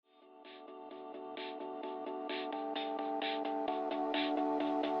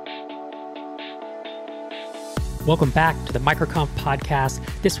Welcome back to the MicroConf podcast.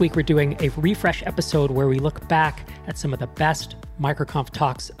 This week we're doing a refresh episode where we look back at some of the best MicroConf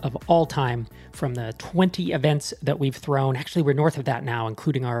talks of all time from the 20 events that we've thrown. Actually, we're north of that now,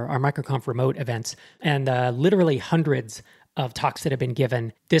 including our MicroConf remote events, and literally hundreds of talks that have been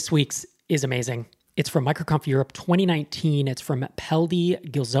given. This week's is amazing. It's from MicroConf Europe 2019. It's from Peldi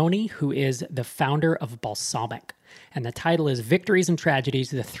Gilzoni, who is the founder of Balsamiq. And the title is Victories and Tragedies,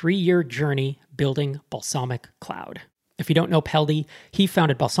 the 3-Year Journey Building Balsamiq Cloud. If you don't know Peldi, he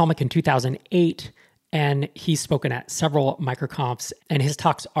founded Balsamiq in 2008, and he's spoken at several MicroConfs, and his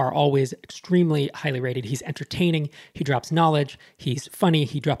talks are always extremely highly rated. He's entertaining, he drops knowledge, he's funny,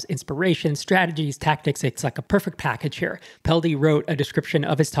 he drops inspiration, strategies, tactics. It's like a perfect package here. Peldi wrote a description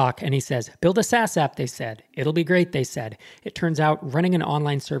of his talk, and he says, build a SaaS app, they said. It'll be great, they said. It turns out running an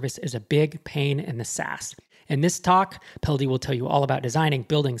online service is a big pain in the SaaS. In this talk, Peldi will tell you all about designing,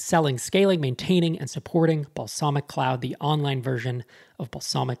 building, selling, scaling, maintaining, and supporting Balsamiq Cloud, the online version of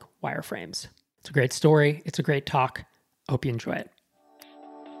Balsamiq wireframes. It's a great story. It's a great talk. I hope you enjoy it.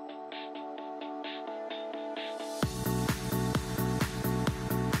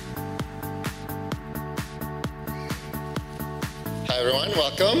 Hi, everyone.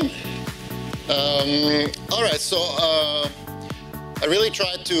 Welcome. All right, so I really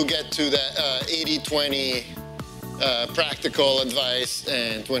tried to get to that 80-20 practical advice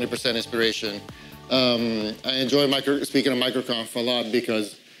and 20% inspiration. I enjoy speaking at MicroConf a lot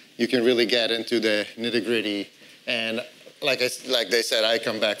because you can really get into the nitty-gritty. And like they said, I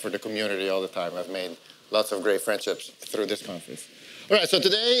come back for the community all the time. I've made lots of great friendships through this conference. All right, so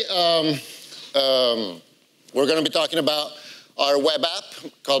today we're going to be talking about our web app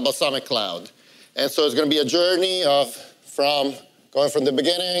called Balsamiq Cloud. And so it's going to be a journey from going from the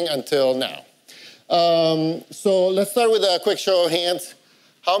beginning until now. So let's start with a quick show of hands.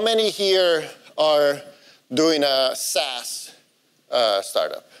 How many here are doing a SaaS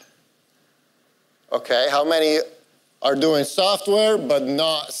startup? Okay, how many are doing software but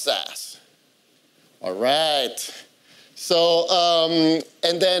not SaaS? All right. So,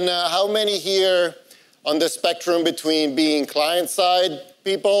 and then how many here on the spectrum between being client-side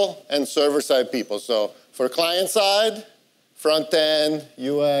people and server-side people? So for client-side, front-end,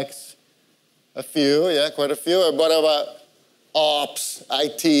 UX, a few, yeah, quite a few. What about ops,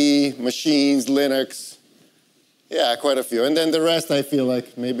 IT, machines, Linux? Yeah, quite a few. And then the rest, I feel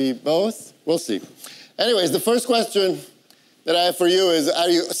like maybe both. We'll see. Anyways, the first question that I have for you is, are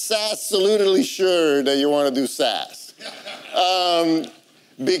you absolutely sure that you want to do SaaS?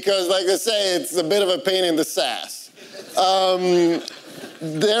 Because like I say, it's a bit of a pain in the SaaS.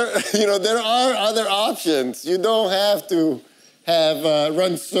 There are other options. You don't have to have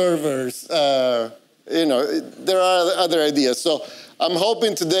run servers. There are other ideas. So I'm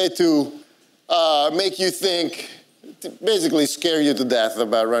hoping today to make you think, to basically scare you to death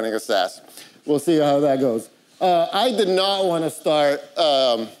about running a SaaS. We'll see how that goes. I did not want to start,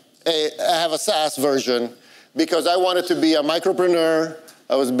 have a SaaS version because I wanted to be a micropreneur.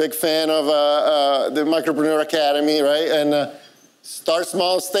 I was a big fan of the Micropreneur Academy, right? And start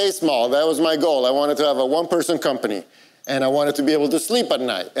small, stay small. That was my goal. I wanted to have a one-person company. And I wanted to be able to sleep at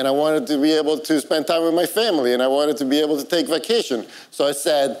night. And I wanted to be able to spend time with my family. And I wanted to be able to take vacation. So I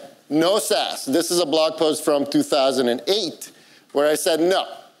said, no SaaS. This is a blog post from 2008 where I said, no,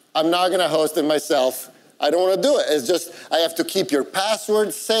 I'm not going to host it myself. I don't want to do it. It's just, I have to keep your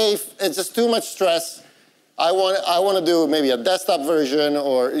password safe. It's just too much stress. I want to do maybe a desktop version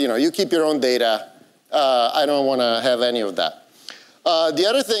or, you keep your own data. I don't want to have any of that. The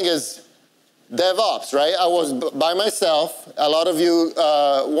other thing is, DevOps, right? I was by myself. A lot of you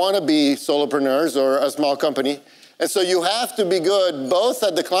want to be solopreneurs or a small company. And so you have to be good both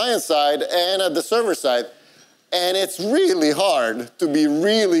at the client side and at the server side. And it's really hard to be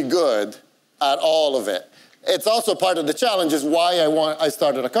really good at all of it. It's also part of the challenge is why I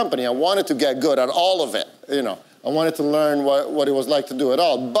started a company. I wanted to get good at all of it. I wanted to learn what it was like to do it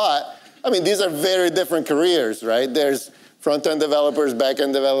all. But, these are very different careers, right? There's front-end developers,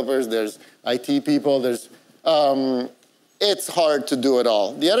 back-end developers, there's IT people, it's hard to do it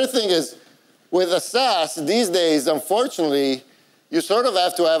all. The other thing is, with a SaaS, these days, unfortunately, you sort of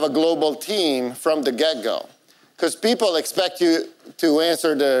have to have a global team from the get-go. Because people expect you to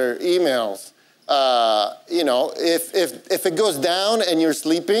answer their emails. If it goes down and you're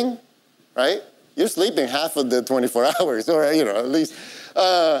sleeping, right? You're sleeping half of the 24 hours, or, at least.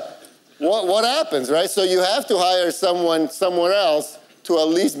 What happens, right? So you have to hire someone somewhere else to at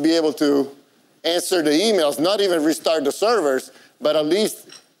least be able to answer the emails, not even restart the servers, but at least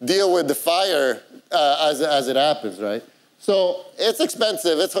deal with the fire as it happens, right? So it's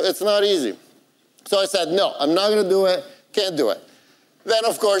expensive. It's not easy. So I said, no, I'm not going to do it, can't do it. Then,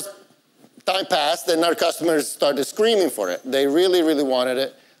 of course, time passed, and our customers started screaming for it. They really, really wanted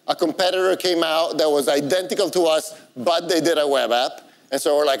it. A competitor came out that was identical to us, but they did a web app. And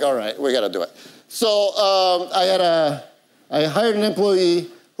so we're like, all right, we got to do it. So I hired an employee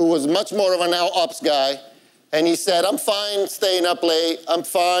who was much more of an ops guy, and he said, I'm fine staying up late. I'm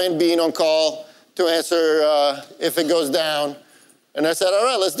fine being on call to answer if it goes down. And I said, all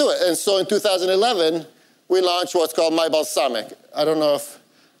right, let's do it. And so in 2011, we launched what's called MyBalsamiq. I don't know if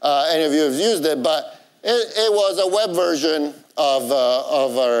any of you have used it, but it was a web version of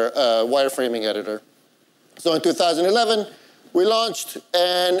our wireframing editor. So in 2011, we launched,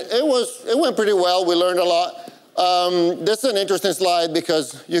 and it went pretty well. We learned a lot. This is an interesting slide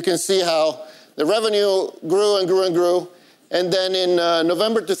because you can see how the revenue grew and grew and grew. And then in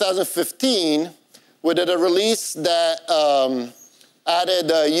November 2015, we did a release that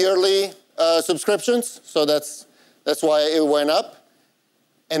added yearly subscriptions. So that's why it went up.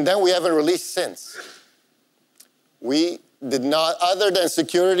 And then we haven't released since. We did not, other than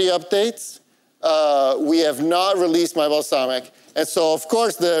security updates, we have not released MyBalsamiq. And so, of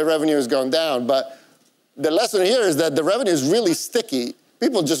course, the revenue has gone down. But the lesson here is that the revenue is really sticky.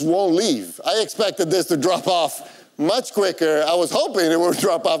 People just won't leave. I expected this to drop off much quicker. I was hoping it would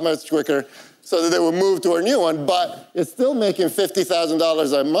drop off much quicker so that they would move to our new one. But it's still making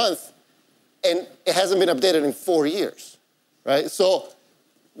 $50,000 a month, and it hasn't been updated in 4 years, right? So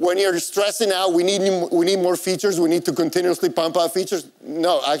when you're stressing out, we need more features, we need to continuously pump out features.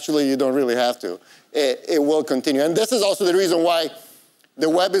 No, actually, you don't really have to. It will continue. And this is also the reason why the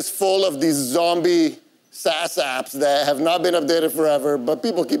web is full of these zombie SaaS apps that have not been updated forever, but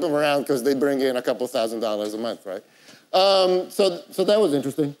people keep them around because they bring in a couple $1,000s a month, right? So that was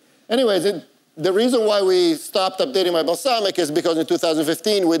interesting. Anyways, the reason why we stopped updating MyBalsamiq is because in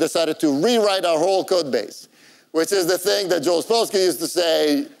 2015, we decided to rewrite our whole code base, which is the thing that Joel Spolsky used to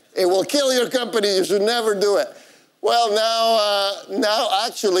say, it will kill your company, you should never do it. Well, now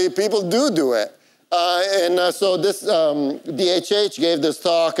actually people do it. So this, DHH gave this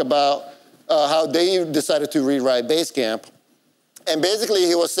talk about how they decided to rewrite Basecamp. And basically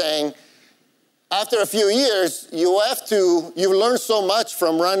he was saying, after a few years, you've learned so much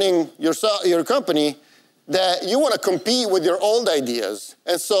from running your company that you want to compete with your old ideas.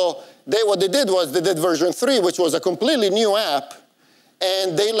 And so what they did was they did version 3, which was a completely new app,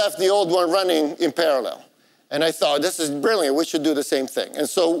 and they left the old one running in parallel. And I thought, this is brilliant, we should do the same thing. And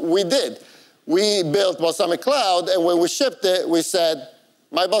so we did. We built Balsamiq Cloud, and when we shipped it, we said,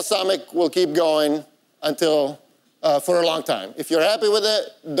 MyBalsamiq will keep going until, for a long time. If you're happy with it,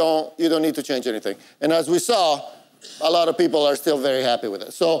 you don't need to change anything. And as we saw, a lot of people are still very happy with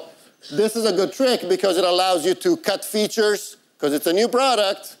it. So this is a good trick because it allows you to cut features, because it's a new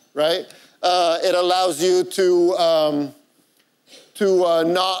product, right? It allows you to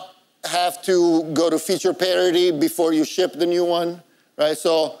not have to go to feature parity before you ship the new one, right?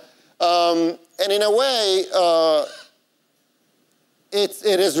 So, and in a way, it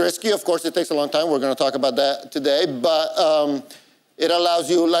is risky. Of course, it takes a long time. We're going to talk about that today. But it allows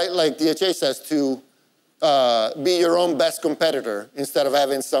you, like DHA says, to be your own best competitor instead of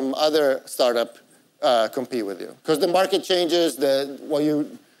having some other startup compete with you. Because the market changes,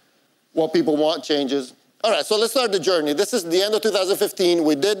 what people want changes. All right, so let's start the journey. This is the end of 2015.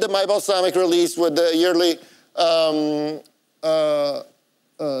 We did the MyBalsamiq release with the yearly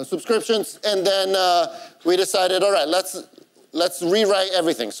subscriptions. And then we decided, all right, let's rewrite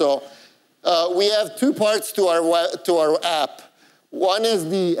everything. So we have two parts to our app. One is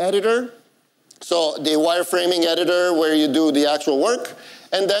the editor, so the wireframing editor where you do the actual work.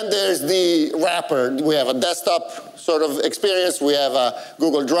 And then there's the wrapper. We have a desktop sort of experience. We have a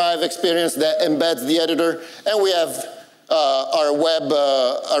Google Drive experience that embeds the editor. And we have our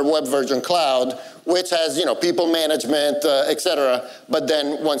web version cloud, which has people management, et cetera. But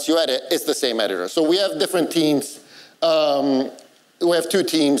then once you edit, it's the same editor. So we have different teams. We have two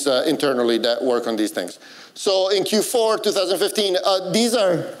teams internally that work on these things. So in Q4 2015,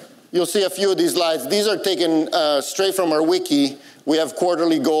 you'll see a few of these slides. These are taken straight from our wiki. We have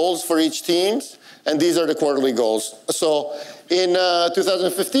quarterly goals for each team, and these are the quarterly goals. So in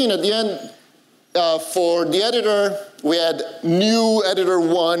 2015, at the end, for the editor, we had new editor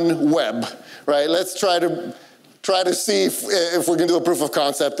 1 web, right? Let's try to see if we can do a proof of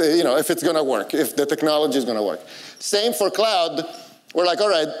concept, if it's going to work, if the technology is going to work. Same for cloud. We're like, all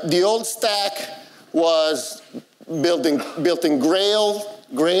right, the old stack was built in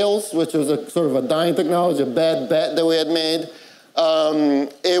Grails, which was a sort of a dying technology, a bad bet that we had made.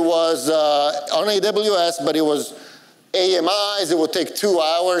 It was on AWS, but it was AMIs, it would take 2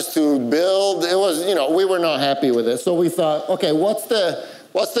 hours to build. It was, we were not happy with it. So we thought, okay, what's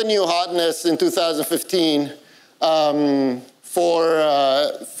the new hotness in 2015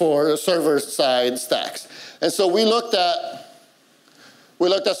 for server-side stacks? And so we looked at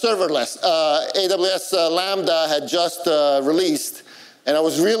serverless. AWS Lambda had just released, and I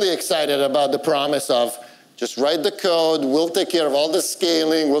was really excited about the promise of just write the code, we'll take care of all the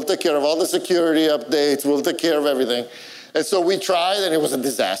scaling, we'll take care of all the security updates, we'll take care of everything. And so we tried, and it was a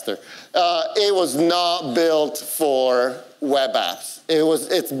disaster. It was not built for web apps.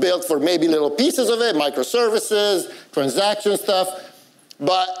 It's built for maybe little pieces of it, microservices, transaction stuff.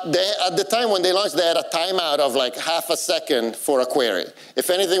 But at the time when they launched, they had a timeout of like half a second for a query. If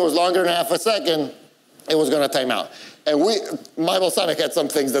anything was longer than half a second, it was going to time out. And my Balsamiq had some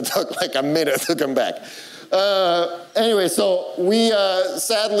things that took like a minute to come back. Anyway, so we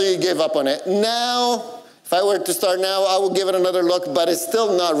sadly gave up on it. Now, if I were to start now, I would give it another look, but it's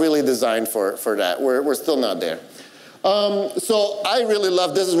still not really designed for that. We're still not there. So I really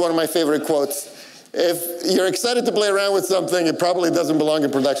love, this is one of my favorite quotes. If you're excited to play around with something, it probably doesn't belong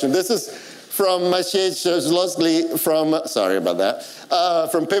in production. This is from Maciej Szlosky from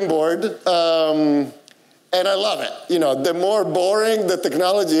Pinboard. And I love it. The more boring the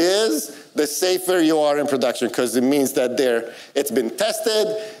technology is, the safer you are in production, because it means that it's been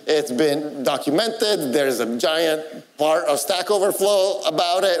tested, it's been documented, there's a giant part of Stack Overflow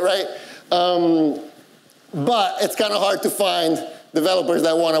about it, right? But it's kind of hard to find developers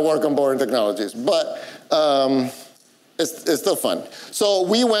that want to work on boring technologies. But it's still fun. So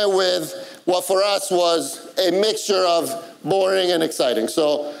we went with what for us was a mixture of boring and exciting.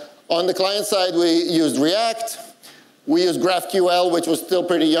 So on the client side, we used React. We used GraphQL, which was still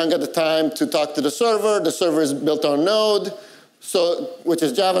pretty young at the time, to talk to the server. The server is built on Node, which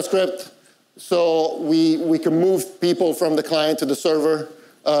is JavaScript. So we can move people from the client to the server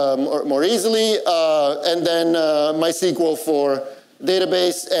more easily. And then MySQL for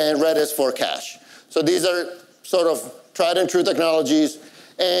database and Redis for cache. So these are sort of tried and true technologies.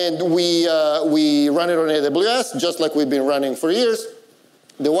 And we run it on AWS, just like we've been running for years.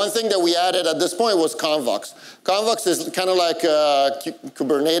 The one thing that we added at this point was Convox. Convox is kind of like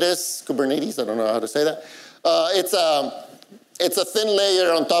Kubernetes, I don't know how to say that. It's a thin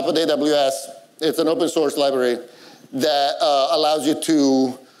layer on top of AWS. It's an open source library that allows you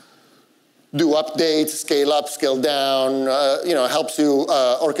to do updates, scale up, scale down, helps you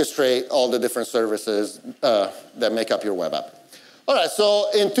orchestrate all the different services that make up your web app. All right, so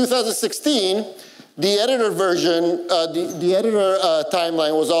in 2016, the editor version, the editor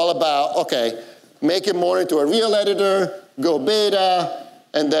timeline was all about, okay, make it more into a real editor, go beta,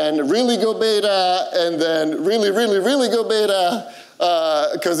 and then really go beta, and then really, really, really go beta,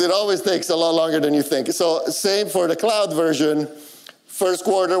 because it always takes a lot longer than you think. So same for the cloud version. First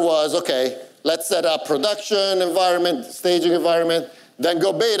quarter was, okay, let's set up production environment, staging environment, then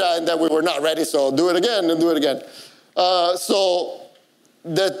go beta, and then we were not ready, so do it again and do it again. So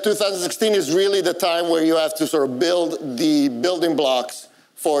the 2016 is really the time where you have to sort of build the building blocks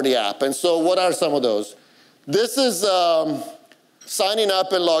for the app. And so what are some of those? This is signing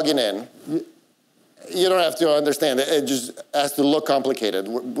up and logging in. You don't have to understand it. It just has to look complicated,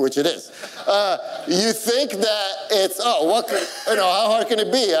 which it is. You think that it's, how hard can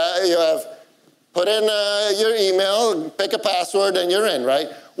it be? You have put in your email, pick a password, and you're in, right?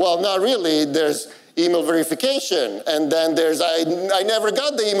 Well, not really. There's email verification, and then there's I never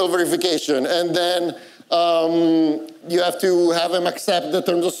got the email verification, and then you have to have them accept the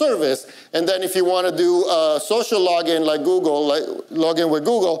terms of service, and then if you want to do social login like Google, like login with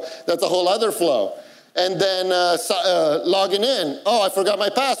Google, that's a whole other flow. And then logging in, I forgot my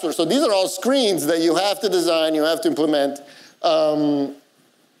password. So these are all screens that you have to design, you have to implement, and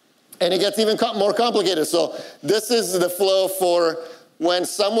it gets even more complicated. So this is the flow for when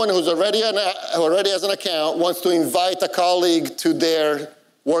someone who's already has an account wants to invite a colleague to their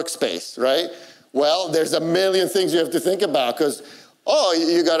workspace, right? Well, there's a million things you have to think about because,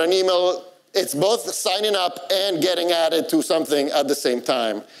 you got an email. It's both signing up and getting added to something at the same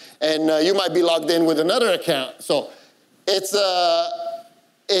time. And you might be logged in with another account. So it's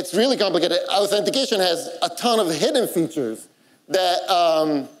really complicated. Authentication has a ton of hidden features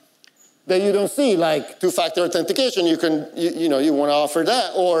that you don't see, like two-factor authentication. You want to offer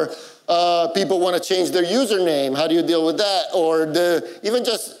that, or people want to change their username. How do you deal with that? Or even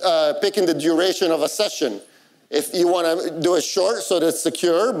just picking the duration of a session. If you want to do it short so that it's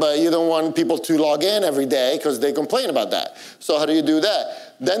secure, but you don't want people to log in every day because they complain about that. So how do you do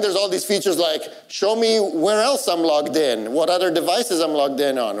that? Then there's all these features like, show me where else I'm logged in, what other devices I'm logged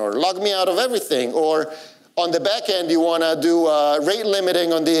in on, or log me out of everything, or On the back end, you want to do rate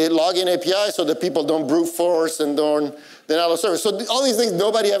limiting on the login API so that people don't brute force and don't deny the service. So all these things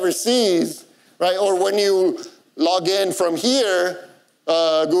nobody ever sees, right? Or when you log in from here,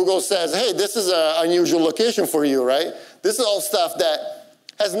 Google says, hey, this is an unusual location for you, right? This is all stuff that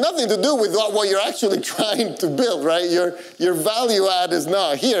has nothing to do with what you're actually trying to build, right? Your value add is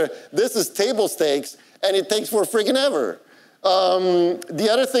not here. This is table stakes, and it takes for freaking ever. The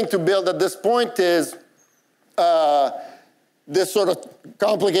other thing to build at this point is this sort of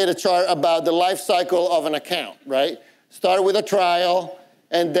complicated chart about the life cycle of an account, right? Start with a trial,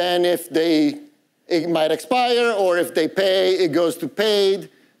 and then if it might expire, or if they pay, it goes to paid.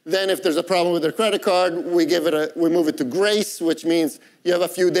 Then if there's a problem with their credit card, we move it to grace, which means you have a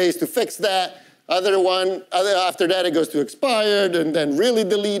few days to fix that. After that, it goes to expired, and then really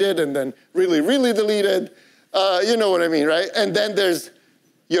deleted, and then really, really deleted. You know what I mean, right? And then there's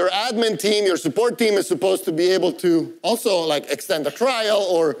your admin team, your support team is supposed to be able to also like extend a trial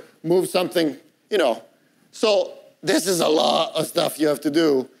or move something, you know. So this is a lot of stuff you have to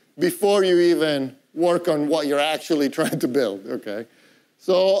do before you even work on what you're actually trying to build, okay?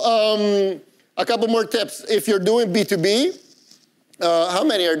 So a couple more tips. If you're doing B2B, how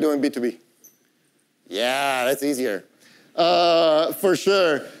many are doing B2B? Yeah, that's easier, for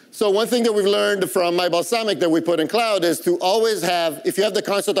sure. So one thing that we've learned from MyBalsamic that we put in cloud is to always have, if you have the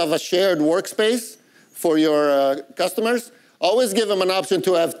concept of a shared workspace for your customers, always give them an option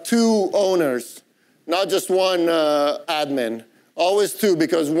to have 2 owners, not just one admin. Always 2,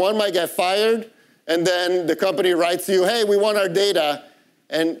 because one might get fired, and then the company writes to you, hey, we want our data,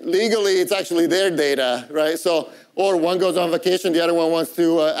 and legally it's actually their data, right? So, or one goes on vacation, the other one wants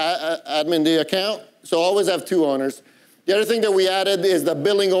to admin the account. So always have 2 owners. The other thing that we added is the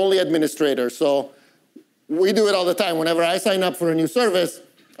billing-only administrator. So we do it all the time. Whenever I sign up for a new service,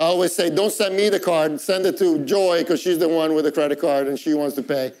 I always say, don't send me the card, send it to Joy, because she's the one with the credit card and she wants to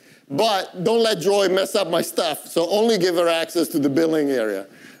pay. But don't let Joy mess up my stuff. So only give her access to the billing area,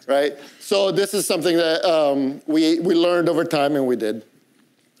 right? So this is something that we learned over time, and we did.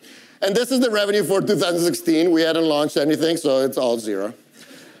 And this is the revenue for 2016. We hadn't launched anything, so it's all 0.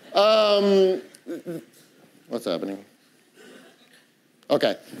 What's happening?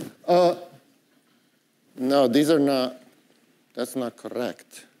 Okay. No, these are not, that's not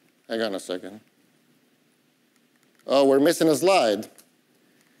correct. Hang on a second. Oh, we're missing a slide.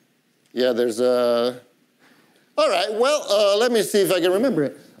 Yeah, there's a, all right, well, let me see if I can remember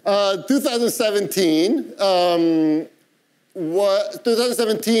it. 2017,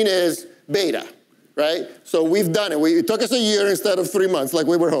 2017 is beta, right? So we've done it. It took us a year instead of 3 months like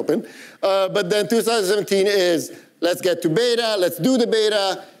we were hoping. But then 2017 is, let's get to beta, let's do the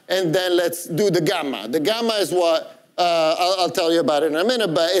beta, and then let's do the gamma. The gamma is what, I'll tell you about it in a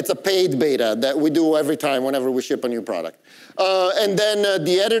minute, but it's a paid beta that we do every time whenever we ship a new product. And then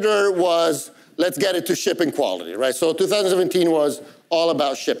the editor was, let's get it to shipping quality, right? So 2017 was all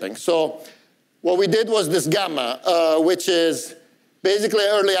about shipping. So what we did was this gamma, which is basically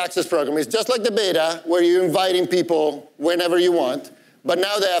an early access program. It's just like the beta, where you're inviting people whenever you want, but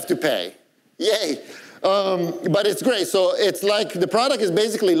now they have to pay. Yay. But it's great. So it's like the product is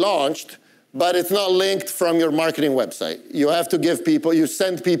basically launched, but it's not linked from your marketing website. You have to give people, you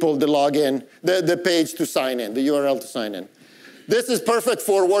send people the login, the page to sign in, the URL to sign in. This is perfect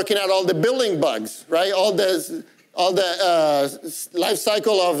for working out all the billing bugs, right? All the life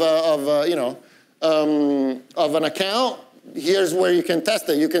cycle of an account. Here's where you can test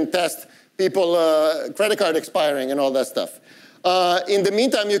it. You can test people credit card expiring and all that stuff. In the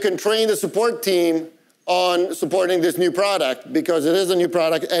meantime, you can train the support team on supporting this new product, because it is a new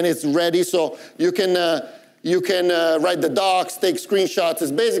product and it's ready. So you can write the docs, take screenshots.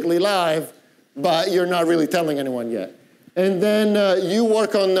 It's basically live, but you're not really telling anyone yet. And then you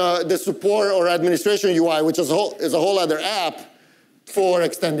work on the support or administration UI, which is a whole other app for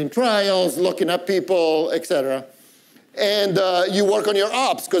extending trials, looking up people, et cetera. And you work on your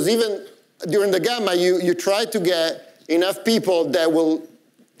ops, because even during the gamma, you try to get enough people that will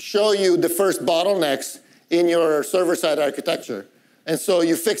show you the first bottlenecks in your server-side architecture. And so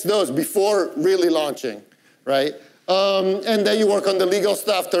you fix those before really launching, right? And then you work on the legal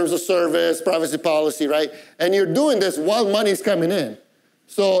stuff, terms of service, privacy policy, right? And you're doing this while money's coming in.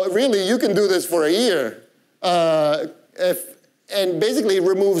 So really, you can do this for a year. And basically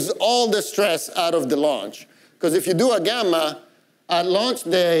removes all the stress out of the launch. Because if you do a gamma, at launch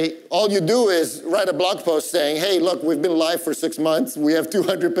day, all you do is write a blog post saying, hey, look, we've been live for 6 months. We have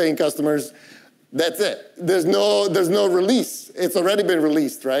 200 paying customers. That's it. There's no release. It's already been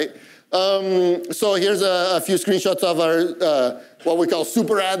released, right? So here's a few screenshots of our what we call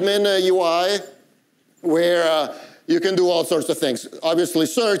super admin UI. where you can do all sorts of things. Obviously,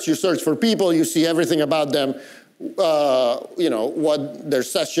 you search for people, you see everything about them, what their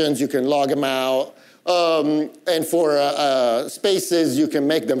sessions, you can log them out. And for spaces, you can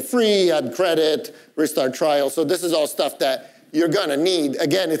make them free, add credit, restart trial. So this is all stuff that you're gonna need.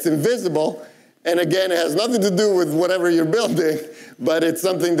 Again, it's invisible, and again, it has nothing to do with whatever you're building, but it's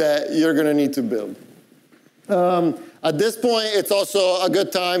something that you're gonna need to build. At this point, it's also a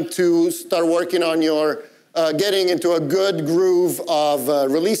good time to start working on your getting into a good groove of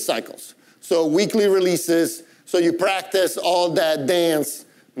release cycles. So weekly releases, so you practice all that dance,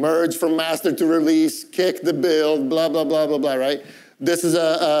 merge from master to release, kick the build, blah, blah, blah, blah, blah, right? This is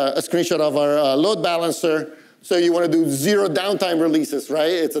a screenshot of our load balancer. So you want to do 0 downtime releases,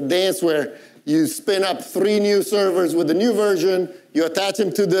 right? It's a dance where you spin up 3 new servers with the new version, you attach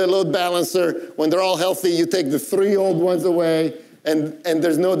them to the load balancer. When they're all healthy, you take the 3 old ones away, and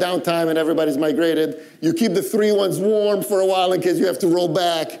there's no downtime and everybody's migrated. You keep the 3 ones warm for a while in case you have to roll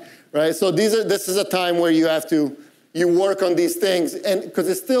back, right? So this is a time where you work on these things, and because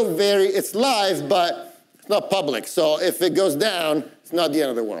it's still it's live, but it's not public. So if it goes down, it's not the end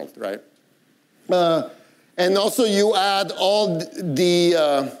of the world, right? And also you add all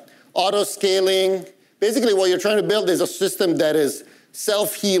the auto scaling. Basically what you're trying to build is a system that is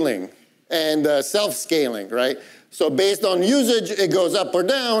self-healing and self-scaling, right? So based on usage, it goes up or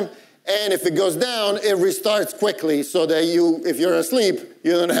down, and if it goes down, it restarts quickly so that if you're asleep,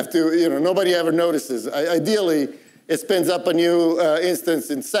 you don't have to, nobody ever notices. Ideally, it spins up a new instance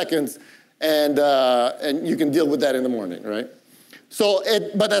in seconds, and you can deal with that in the morning, right?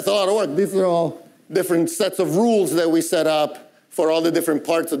 But that's a lot of work. These are all different sets of rules that we set up for all the different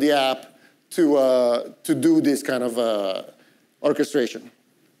parts of the app to do this kind of orchestration.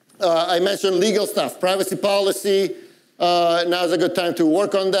 I mentioned legal stuff, privacy policy. Now is a good time to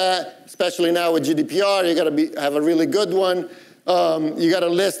work on that, especially now with GDPR. You got to have a really good one. You got to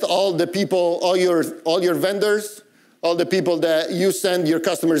list all the people, all your vendors, all the people that you send your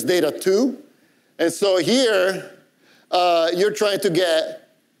customers' data to. And so here, you're trying to get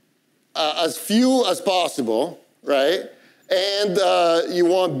as few as possible, right? And you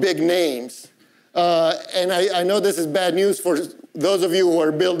want big names. And I know this is bad news for those of you who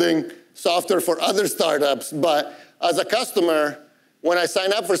are building software for other startups, but as a customer, when I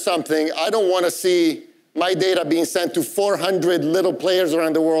sign up for something, I don't want to see my data being sent to 400 little players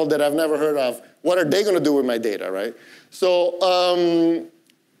around the world that I've never heard of. What are they going to do with my data, right? So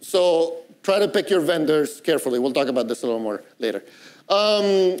try to pick your vendors carefully. We'll talk about this a little more later.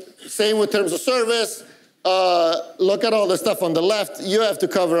 Same with terms of service. Look at all the stuff on the left. You have to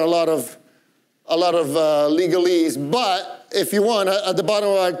cover a lot of legalese, but if you want, at the bottom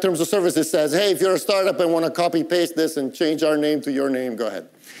of our terms of service, it says, hey, if you're a startup and want to copy paste this and change our name to your name, go ahead.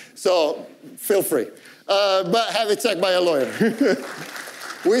 So feel free. But have it checked by a lawyer.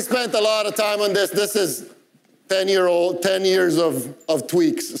 We spent a lot of time on this. This is 10 years of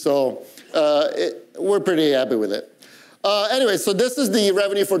tweaks. So we're pretty happy with it. Anyway, so this is the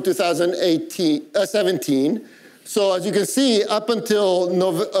revenue for 2017. So as you can see, up until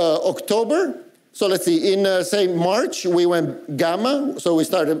October, so let's see, in say March, we went gamma. So we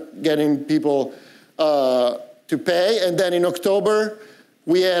started getting people to pay. And then in October,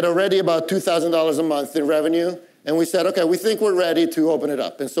 we had already about $2,000 a month in revenue. And we said, okay, we think we're ready to open it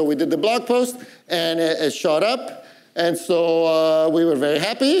up. And so we did the blog post, and it shot up. And so we were very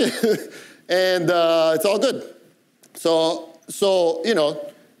happy. And it's all good. So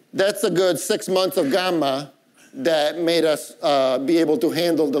that's a good 6 months of gamma that made us be able to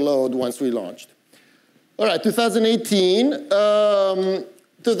handle the load once we launched. All right, 2018. Now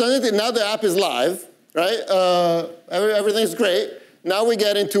the app is live, right? Everything's great. Now we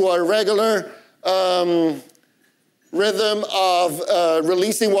get into our regular rhythm of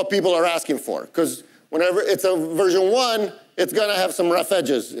releasing what people are asking for. Because whenever it's a version 1, it's going to have some rough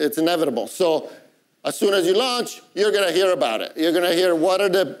edges. It's inevitable. So as soon as you launch, you're going to hear about it. You're going to hear what are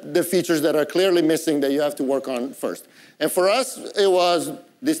the features that are clearly missing that you have to work on first. And for us, it was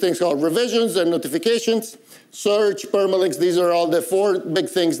these things called revisions and notifications, search, permalinks. These are all the 4 big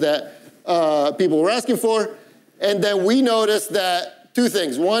things that people were asking for. And then we noticed that 2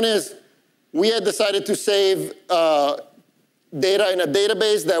 things. One is we had decided to save data in a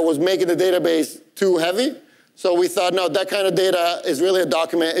database that was making the database too heavy. So we thought, no, that kind of data is really a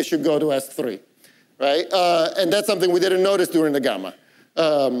document. It should go to S3. Right? And that's something we didn't notice during the gamma.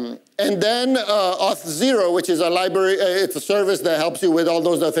 And then Auth0, which is a library, it's a service that helps you with all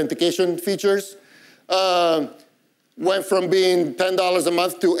those authentication features, went from being $10 a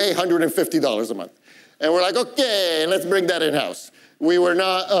month to $850 a month. And we're like, okay, let's bring that in-house. we were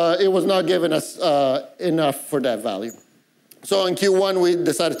not, it was not giving us enough for that value. So in Q1, we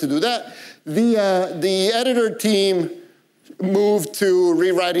decided to do that. The editor team moved to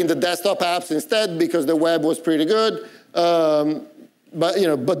rewriting the desktop apps instead because the web was pretty good.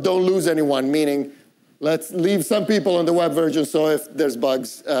 But don't lose anyone, meaning let's leave some people on the web version so if there's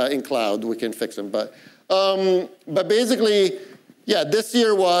bugs in cloud, we can fix them. But basically, yeah, this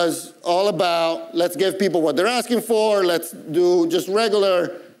year was all about let's give people what they're asking for, let's do just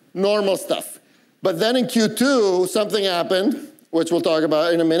regular, normal stuff. But then in Q2, something happened, which we'll talk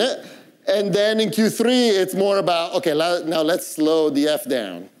about in a minute. And then in Q3, it's more about, okay, now let's slow the F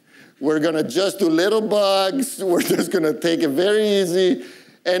down. We're going to just do little bugs. We're just going to take it very easy.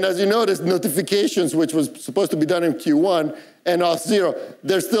 And as you notice, notifications, which was supposed to be done in Q1, and Auth0,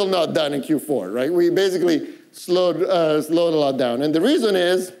 they're still not done in Q4, right? We basically slowed a lot down. And the reason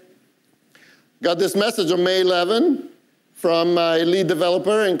is, got this message on May 11 from my lead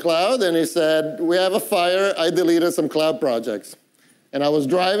developer in cloud, and he said, we have a fire. I deleted some cloud projects. And I was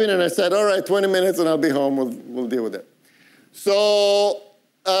driving, and I said, all right, 20 minutes, and I'll be home. We'll deal with it. So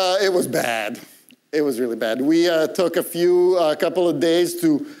it was bad. It was really bad. We took a couple of days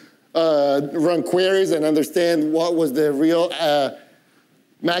to run queries and understand what was the real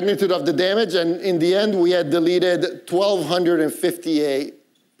magnitude of the damage. And in the end, we had deleted 1,258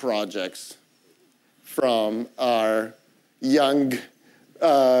 projects from our young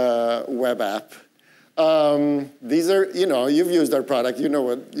web app. These are, you've used our product. You know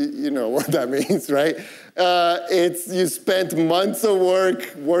what that means, right? You spent months of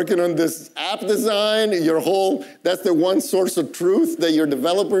work working on this app design. That's the one source of truth that your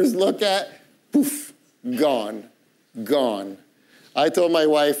developers look at. Poof, gone. I told my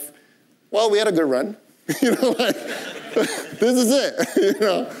wife, well, we had a good run. This is it.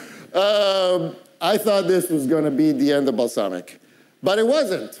 I thought this was going to be the end of Balsamiq, but it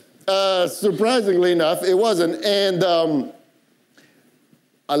wasn't. Surprisingly enough, it wasn't. And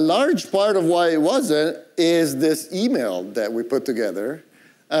a large part of why it wasn't is this email that we put together.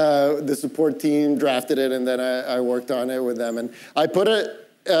 The support team drafted it, and then I worked on it with them. And I put it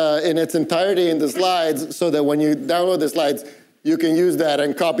in its entirety in the slides so that when you download the slides, you can use that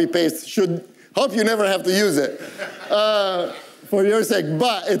and copy-paste. Hope you never have to use it for your sake.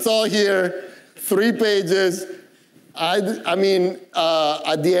 But it's all here, 3 pages. I mean,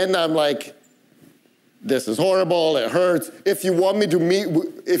 at the end, I'm like, this is horrible. It hurts. If you want me to meet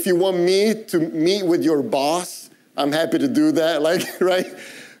with your boss, I'm happy to do that. Right?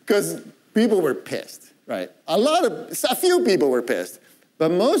 Because people were pissed, right? A few people were pissed,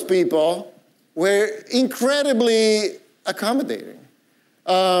 but most people were incredibly accommodating.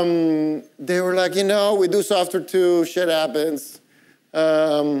 They were like, we do software too. Shit happens.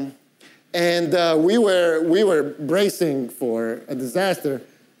 And we were bracing for a disaster,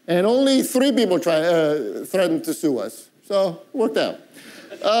 and only 3 people threatened to sue us. So it worked out.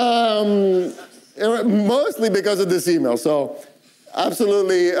 Mostly because of this email. So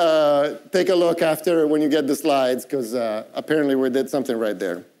absolutely take a look after when you get the slides, because apparently we did something right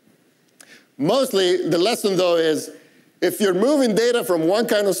there. Mostly, the lesson, though, is if you're moving data from one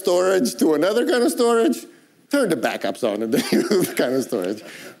kind of storage to another kind of storage, turn the backups on and then use the kind of storage.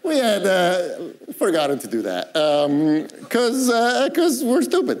 We had forgotten to do that because we're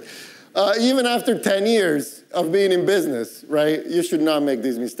stupid. Even after 10 years of being in business, right, you should not make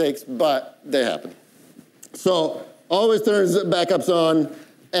these mistakes, but they happen. So always turn backups on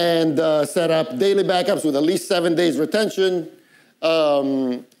and set up daily backups with at least 7 days retention.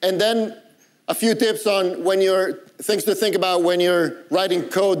 And then a few tips on things to think about when you're writing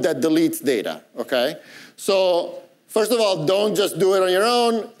code that deletes data, okay? So first of all, don't just do it on your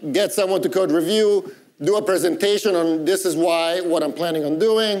own. Get someone to code review. Do a presentation on this is what I'm planning on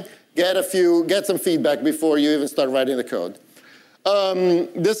doing. Get some feedback before you even start writing the code.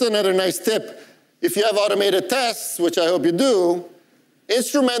 This is another nice tip. If you have automated tests, which I hope you do,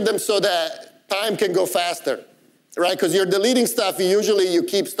 instrument them so that time can go faster, right? Because you're deleting stuff. Usually you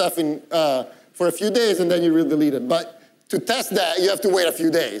keep stuff in for a few days and then you delete it. But to test that, you have to wait a few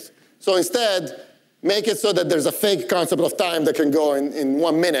days. So instead, make it so that there's a fake concept of time that can go in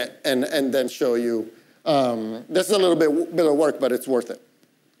 1 minute and then show you. This is a little bit of work, but it's worth it.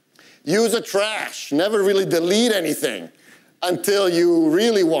 Use a trash. Never really delete anything until you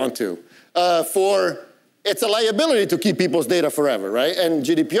really want to. It's a liability to keep people's data forever, right? And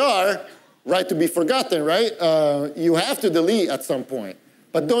GDPR, right to be forgotten, right? You have to delete at some point,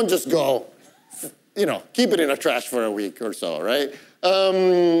 but don't just go, keep it in a trash for a week or so, right?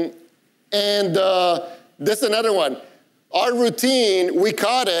 And this is another one. Our routine, we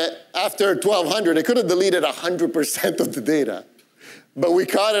caught it after 1200. It could have deleted 100% of the data. But we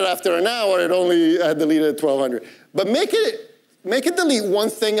caught it after an hour. It only had deleted 1,200. But make it delete one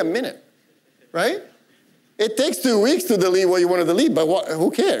thing a minute, right? It takes 2 weeks to delete what you want to delete, but who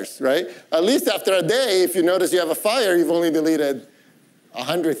cares, right? At least after a day, if you notice you have a fire, you've only deleted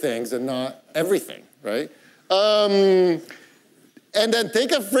 100 things and not everything, right? And then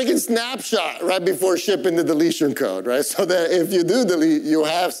take a freaking snapshot right before shipping the deletion code, right? So that if you do delete, you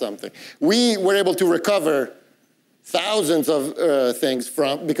have something. We were able to recover thousands of things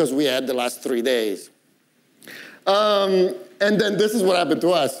because we had the last 3 days. And then this is what happened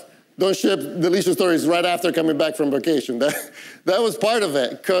to us. Don't ship deletion stories right after coming back from vacation. That was part of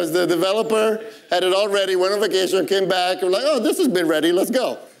it, because the developer had it all ready, went on vacation, came back, and we're like, oh, this has been ready, let's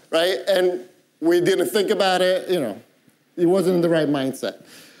go, right? And we didn't think about it, it wasn't in the right mindset.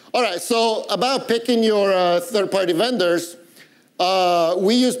 All right, so about picking your third-party vendors,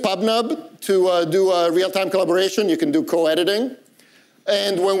 we use PubNub to do real-time collaboration. You can do co-editing.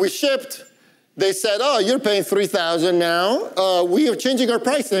 And when we shipped, they said, oh, you're paying $3,000 now. We are changing our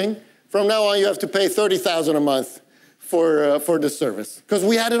pricing. From now on, you have to pay $30,000 a month for this service. Because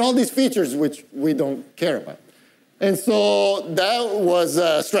we added all these features which we don't care about. And so that was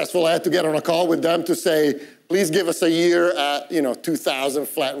stressful. I had to get on a call with them to say, please give us a year at $2,000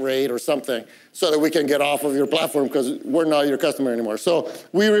 flat rate or something so that we can get off of your platform because we're not your customer anymore. So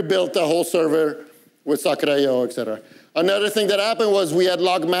we rebuilt a whole server with Socket.io, et cetera. Another thing that happened was we had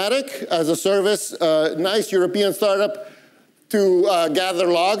Logmatic as a service, nice European startup to gather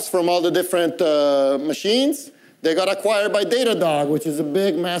logs from all the different machines. They got acquired by Datadog, which is a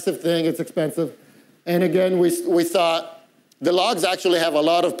big, massive thing. It's expensive. And again, we thought the logs actually have a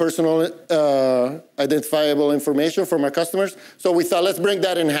lot of personal identifiable information from our customers. So we thought, let's bring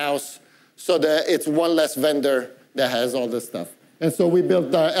that in-house so that it's one less vendor that has all this stuff. And so we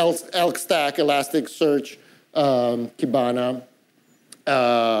built Elk Stack, Elasticsearch, Kibana,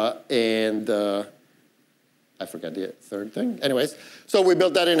 and I forgot the third thing. Anyways, so we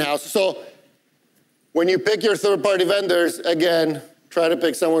built that in-house. So when you pick your third-party vendors, again, try to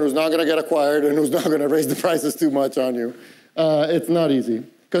pick someone who's not going to get acquired and who's not going to raise the prices too much on you. It's not easy.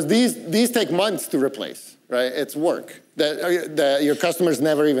 Because these take months to replace, right? It's work that your customers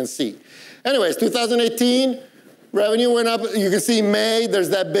never even see. Anyways, 2018, revenue went up. You can see May, there's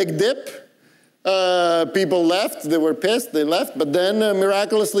that big dip. People left. They were pissed. They left. But then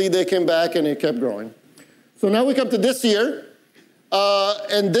miraculously, they came back and it kept growing. So now we come to this year.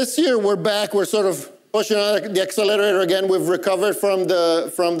 And this year, we're back. We're sort of pushing on the accelerator again. We've recovered from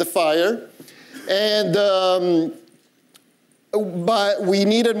the fire. And but we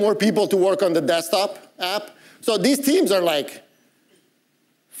needed more people to work on the desktop app. So these teams are like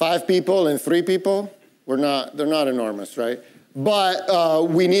 5 people and 3 people. They're not enormous, right? But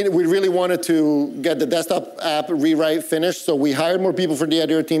we really wanted to get the desktop app rewrite finished, so we hired more people for the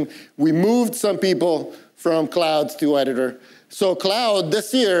editor team. We moved some people from Cloud to editor. So Cloud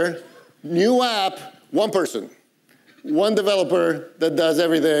this year, new app, 1 person, 1 developer that does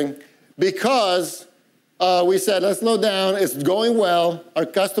everything, because we said, let's slow down. It's going well. Our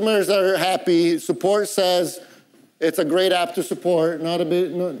customers are happy. Support says it's a great app to support, not a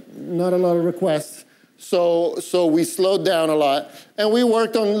lot of requests. So we slowed down a lot. And we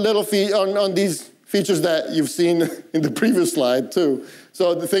worked on on these features that you've seen in the previous slide, too.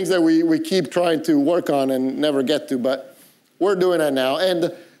 So the things that we keep trying to work on and never get to, but we're doing that now.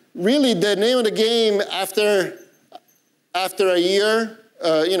 And really, the name of the game after a year,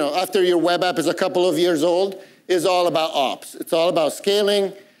 after your web app is a couple of years old, is all about ops. It's all about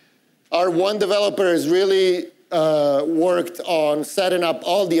scaling. Our 1 developer has really worked on setting up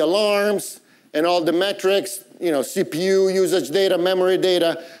all the alarms and all the metrics, CPU usage data, memory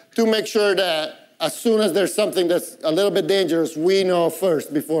data, to make sure that as soon as there's something that's a little bit dangerous, we know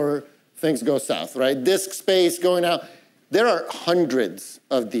first before things go south, right? Disk space going out. There are hundreds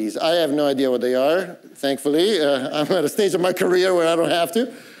of these. I have no idea what they are, thankfully. I'm at a stage of my career where I don't have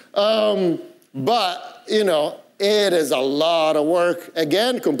to. But, it is a lot of work.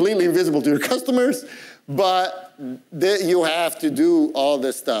 Again, completely invisible to your customers, but you have to do all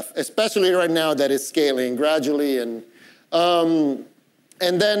this stuff, especially right now that it's scaling gradually. And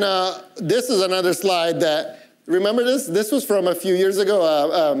then this is another slide that, remember this? This was from a few years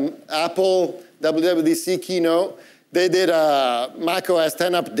ago, Apple WWDC keynote. They did a macOS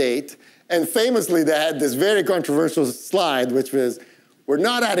 10 update, and famously they had this very controversial slide, which was, we're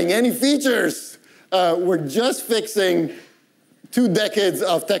not adding any features. We're just fixing 2 decades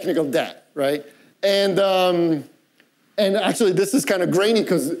of technical debt, right? And actually, this is kind of grainy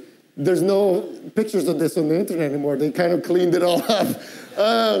because there's no pictures of this on the internet anymore. They kind of cleaned it all up.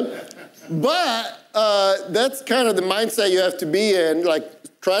 But that's kind of the mindset you have to be in. Like,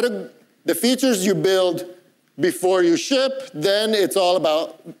 the features you build before you ship, then it's all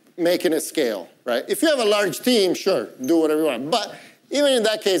about making it scale, right? If you have a large team, sure, do whatever you want. But even in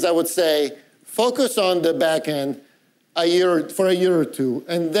that case, I would say focus on the back end for a year or two.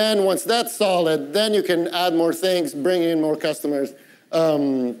 And then once that's solid, then you can add more things, bring in more customers.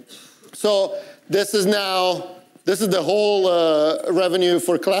 So this is the whole revenue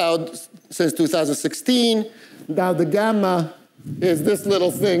for cloud since 2016. Now the gamma is this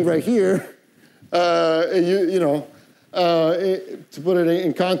little thing right here. To put it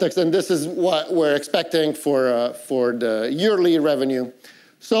in context, and this is what we're expecting for the yearly revenue.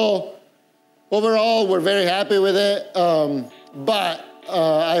 So overall, we're very happy with it. But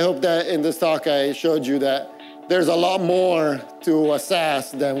I hope that in this talk I showed you that there's a lot more to a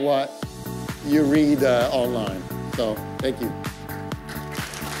SaaS than what you read online. So thank you.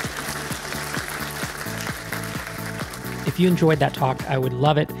 If you enjoyed that talk, I would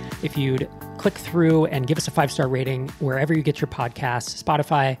love it if you'd click through and give us a 5-star rating wherever you get your podcasts,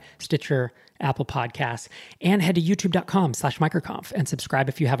 Spotify, Stitcher, Apple Podcasts, and head to youtube.com/microconf and subscribe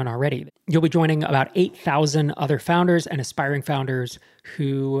if you haven't already. You'll be joining about 8,000 other founders and aspiring founders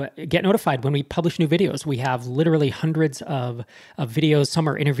who get notified when we publish new videos. We have literally hundreds of videos. Some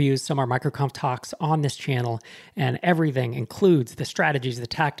are interviews, some are MicroConf talks on this channel, and everything includes the strategies, the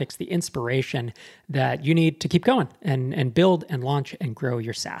tactics, the inspiration that you need to keep going and build and launch and grow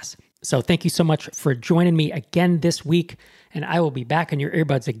your SaaS. So thank you so much for joining me again this week, and I will be back in your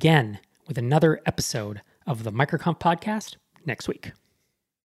earbuds again with another episode of the MicroConf podcast next week.